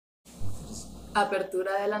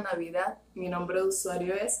Apertura de la Navidad. Mi nombre de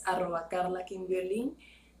usuario es @carlaquinviolín.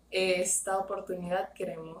 Esta oportunidad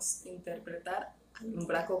queremos interpretar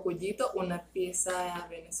Alumbra, Cocuyito, una pieza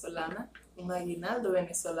venezolana, un aguinaldo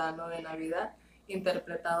venezolano de Navidad,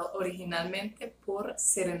 interpretado originalmente por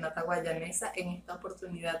Serenata Guayanesa. En esta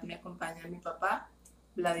oportunidad me acompaña mi papá,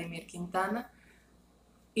 Vladimir Quintana,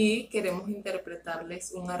 y queremos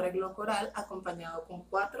interpretarles un arreglo coral acompañado con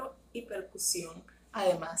cuatro y percusión,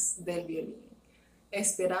 además del violín.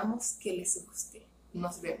 Esperamos que les guste.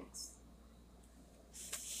 Nos vemos.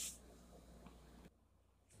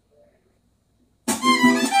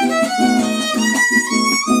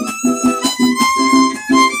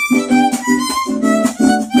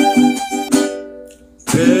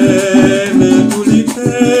 Prende tu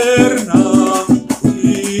linterna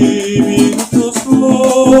y minutos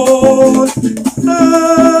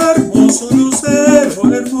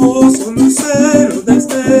sol, hermoso lucero de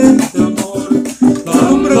este amor.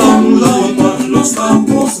 Alumbran los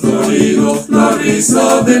campos floridos, la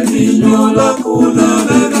risa del niño, la cuna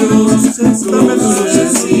de Dios. Dame tu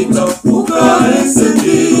lucecita, jugar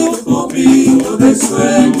encendido, copito de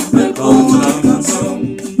sueño, me pongo una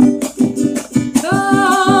canción.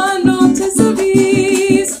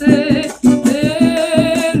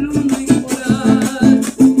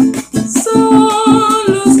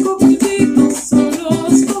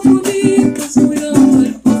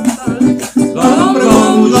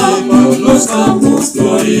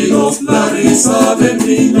 La risa del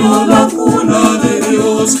niño, la cuna de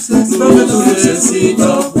Dios. Dame tu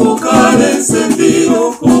lucecita, bocal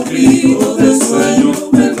encendido, con grito de sueño,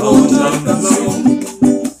 me pongo la canción.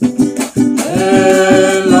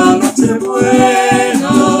 En la noche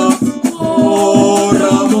buena,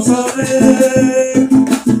 oramos a ver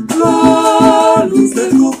la luz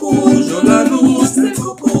del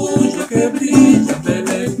cocuyo que brilla en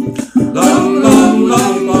Belén.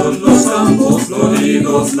 Los campos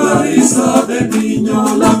floridos, la risa del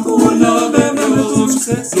niño, la cuna de Dios.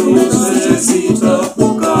 Lucecita,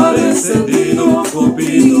 bocal encendido,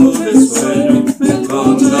 copito de sueño, me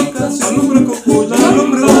canta la canción. Alumbra,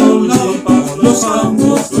 cocuyo, los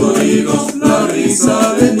campos floridos, la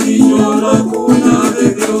risa del niño, la cuna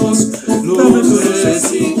de Dios.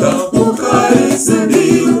 Lucecita, bocal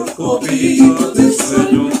encendido, copito